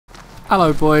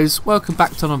Hello boys, welcome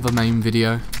back to another main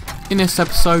video. In this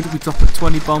episode we drop a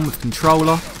 20 bomb with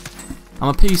controller. I'm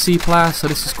a PC player so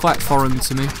this is quite foreign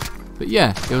to me. But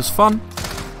yeah, it was fun.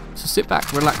 So sit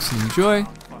back, relax and enjoy.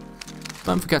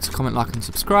 Don't forget to comment, like and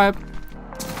subscribe.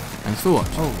 Thanks for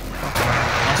watching. Oh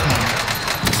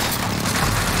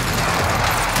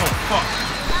fuck.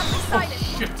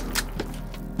 Oh shit.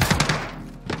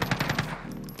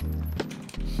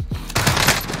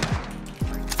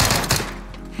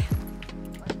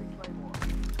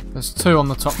 There's two on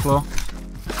the top floor.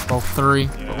 Well, three,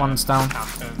 but one's down.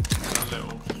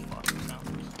 Hostile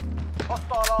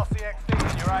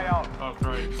RCXD in your AO. Oh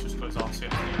great, it's just got his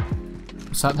RCXD.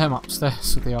 Was that them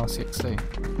upstairs with the RCXD?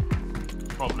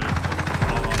 Probably.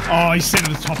 Oh, he's sitting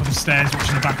at the top of the stairs,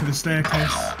 watching the back of the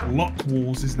staircase. Locked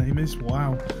Walls, his name is.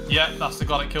 Wow. Yeah, that's the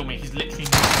guy that killed me. He's literally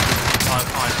Wow.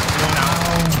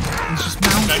 He's just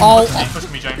mounted. James, Oh. push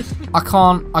me, James. I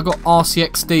can't, I got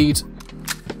RCXD'd.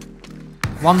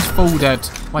 One's full dead.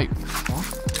 Wait, what?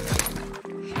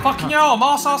 Fucking hell, I'm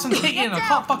arse and kicking. I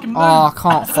can't fucking move. Oh, I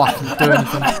can't fucking do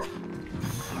anything.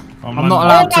 I'm not Oh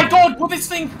allowed my to. god, will this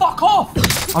thing fuck off?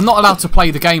 I'm not allowed to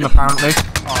play the game apparently.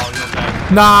 Oh, you're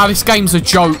dead. Nah, this game's a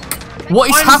joke.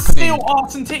 What is I'm happening? still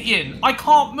arse and tittying. I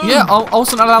can't move. Yeah, I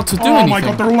wasn't allowed to do Oh anything. my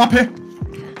god, they're all up here.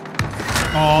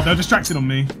 Oh, they're distracted on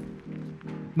me.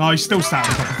 No, he's still sat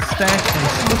at the top of the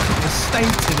staircase. Look at the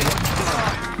state of it.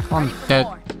 I'm dead.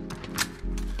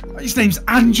 His name's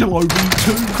Angelo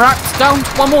V2. Cracked, down.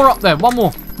 One more up there, one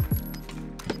more.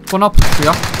 One up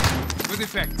here. With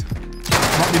effect.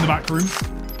 Right in the back room.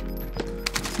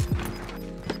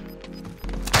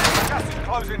 Gas is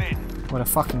closing in. Where the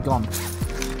fucking gone?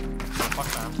 Fuck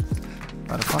that.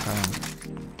 Where the fuck I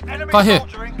am? Enemy Guy here.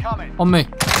 soldier incoming. On me.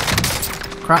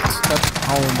 Cracked, dead.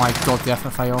 Oh my god, the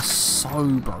FFA are so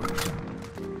broken.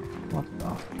 What the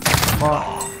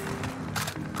fuck?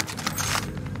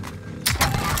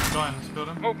 Guy in this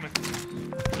building. Movement.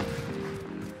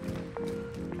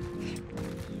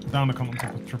 Down to come on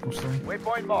top of triple story.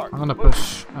 Waypoint mark. I'm gonna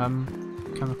push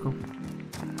chemical.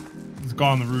 There's a guy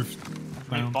on the roof.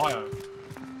 Down. Bio.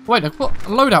 Wait, I've got a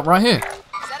loadout right here.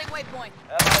 Setting waypoint.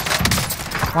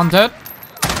 One dead.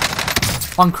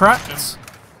 One cracked.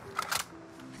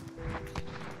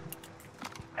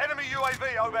 Enemy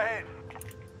UAV overhead.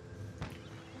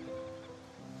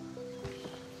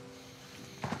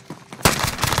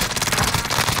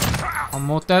 One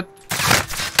more dead.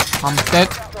 I'm dead.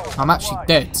 I'm actually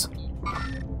dead.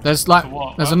 There's like,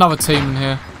 there's another team in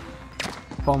here.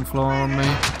 Bottom floor on me.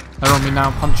 They're on me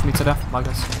now. Punch me to death, I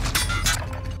guess.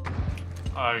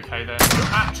 Okay then.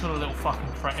 Actual little fucking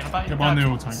prick. In about Get behind the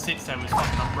your oil dad tank. sits there with his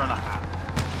fucking umbrella hat.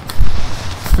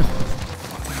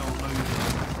 Fucking old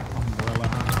loser. Umbrella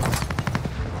hat.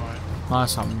 Right.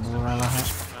 Nice umbrella hat.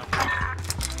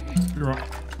 You're right.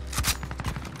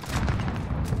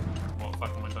 What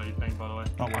fucking window are you playing, by the way?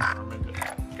 That one. I remember it.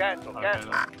 Cancel, Okay,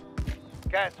 cancel. then.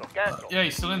 Cancel. Yeah,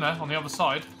 he's still in there on the other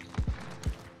side.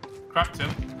 Cracked him.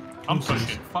 I'm Oh,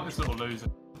 pushing. Fuck this little loser.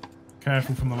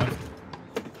 Careful from the left.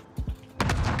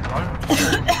 Right?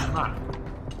 Just on that.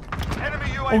 Enemy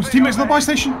UAV Oh, his teammates on the buy overhead.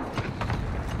 station.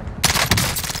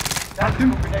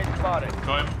 Tactical grenade spotted.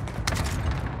 Got him.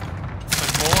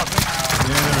 There's more, I think.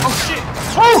 Yeah. Oh shit!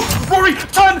 Oh! Rory!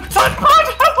 Turn! Turn! Run!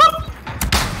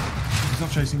 He's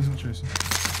not chasing, he's not chasing.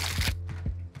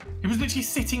 He was literally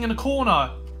sitting in a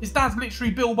corner. His dad's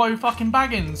literally Bilbo fucking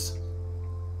Baggins.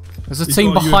 There's a He's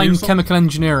team got a UAV or behind something? chemical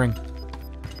engineering.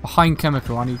 Behind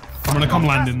chemical, I need. I'm gonna come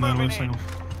land in there, let's hang on.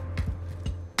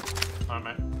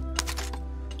 Alright, mate.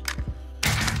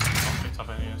 Not picked up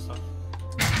any of this stuff.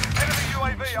 Enemy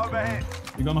UAV overhead.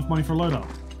 You got enough money for a loadout?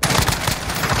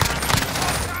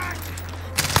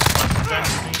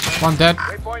 One dead.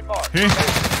 Waypoint mark. Here.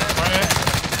 Right here.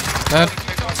 Dead.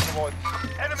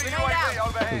 Enemy UAV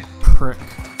overhead. Prick.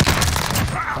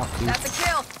 Fuck you. That's a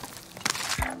kill.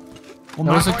 On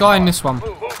There was a that. guy in this one.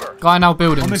 Mover. Guy now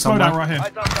building On this somewhere. loadout right here. Eyes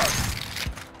up, go.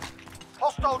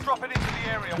 Hostile dropping into the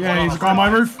area. Yeah, he's a guy on my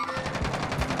roof.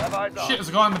 Have eyes up. Shit, there's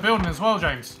a guy in the building as well,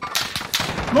 James.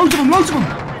 Loads of them, loads of them.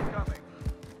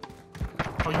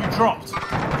 Oh, you dropped.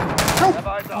 Help. Have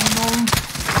eyes up.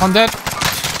 One dead.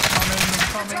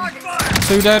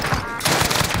 Two dead.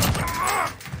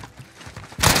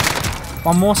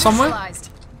 One more somewhere. Neutralized.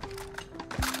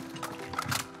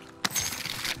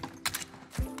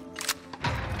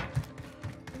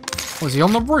 Was he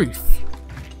on the roof?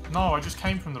 No, I just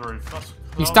came from the roof. That's,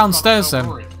 He's I was downstairs trying to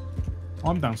then. tell Rory.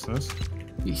 I'm downstairs.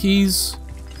 He's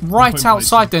right putting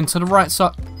outside then, to the right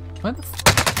side. Where the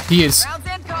f He is. Rounds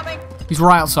incoming. He's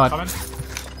right outside. Coming.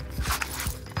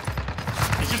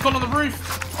 He's just gone on the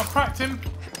roof. I've cracked him.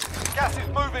 Gas is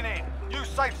moving in. Use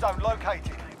safe zone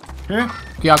located. Here.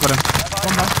 Yeah, I got him.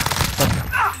 One down.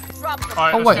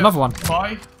 Alright, Oh, let's wait, go. another one.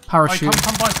 Bye. Parachute. Hey,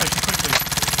 come by station quickly.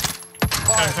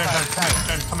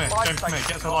 James, come here.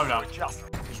 Get us a loadout.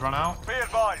 He's run out. Be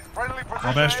advised, friendly position.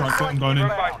 Oh, airstrike, I'm going in.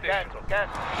 Enemy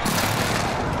UAV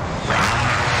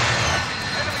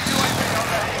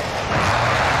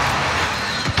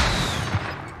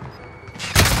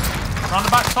Round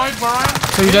the back side where I am.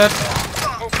 2 dead.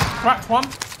 Cracked one.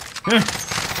 Here.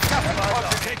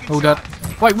 All dead.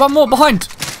 Wait, one more behind.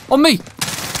 On me.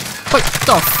 Wait,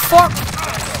 the fuck?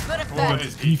 Oh, it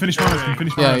is. Can you finish my res? Can you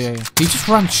finish my Yeah, res? yeah, yeah. He just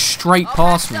ran straight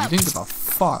past me. He didn't give a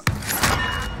fuck.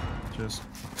 Cheers.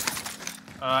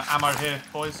 Ammo here,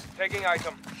 boys. Taking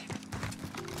item.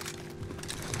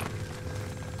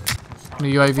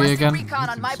 The UAV again. Recon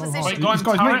on my So position. hard. Wait, guys, This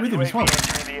guy's turret. mate with him as well.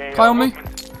 Guy on me.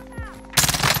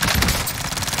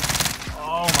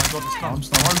 Oh my god, this I'm gun's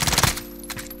stunned. broken.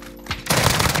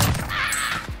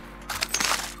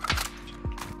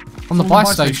 On the On the buy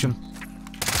buy station.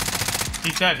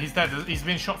 He's dead. He's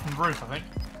been shot from the roof, I think.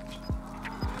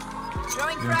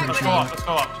 Throwing Let's frag go up, let's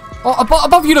go up. Oh,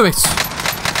 above you, Lewis.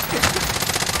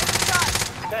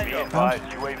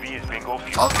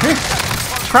 Oh,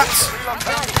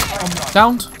 cracked.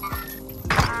 Downed.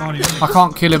 Barney, I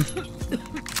can't kill him.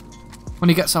 When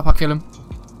he gets up, I kill him.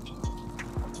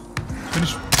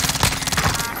 finish.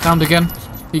 Downed again.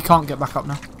 He can't get back up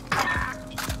now.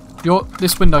 You're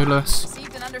this window, Lewis.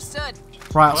 Received and understood.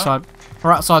 Right outside.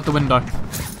 Or outside the window.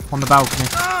 On the balcony.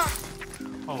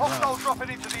 Oh, Hostile dropping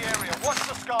into the area. Watch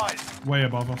the skies. Way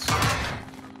above us.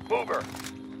 Booger.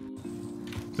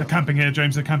 They're camping here,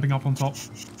 James. They're camping up on top.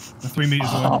 They're 3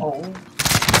 meters away.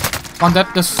 One dead.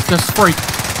 There's 3.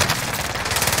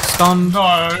 Stunned.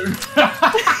 no.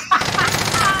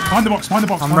 Behind the box, behind the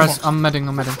box, I'm behind the box. I'm medding.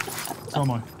 So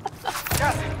am I.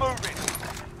 Gas is moving.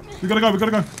 We gotta go, we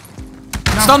gotta go.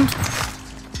 Stunned.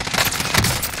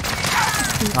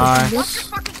 Watch Nice. your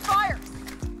fucking fire.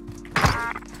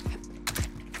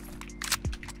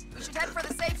 We should head for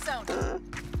the safe zone.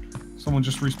 Someone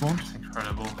just respawned.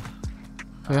 Incredible.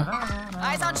 Yeah.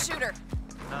 Eyes on shooter.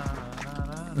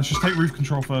 Let's just take roof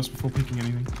control first before picking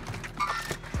anything.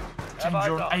 James,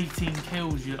 you're on 18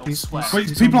 kills, you little sweat.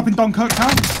 Wait, people up in Dunkirk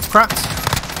town? Cracked.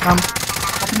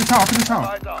 Up in the tower, up in the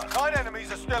tower. 9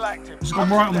 enemies are still active. He's gone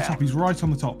right on the top, he's right on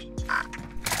the top.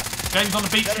 James on the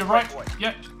beach, you're right.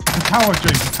 Yep. The tower,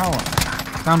 James, the tower.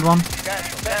 Downed one.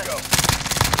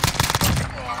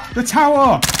 The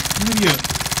tower! You idiot.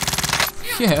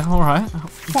 Yeah. All right.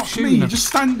 Fuck me, you're just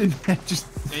standing there, just...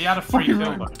 Yeah, you had a free Fucking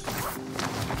kill, right.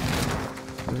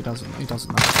 though. He doesn't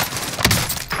know.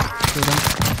 Killed him.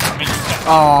 I mean, you get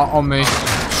Oh, on me.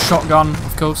 Shotgun,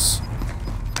 of course.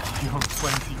 you're on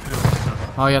 20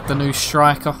 kills. Oh, he had the new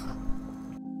striker.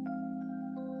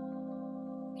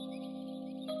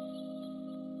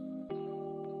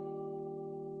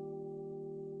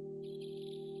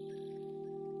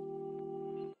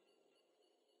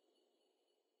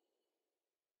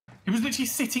 He was literally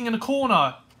sitting in a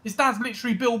corner. His dad's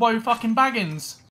literally Bilbo fucking Baggins.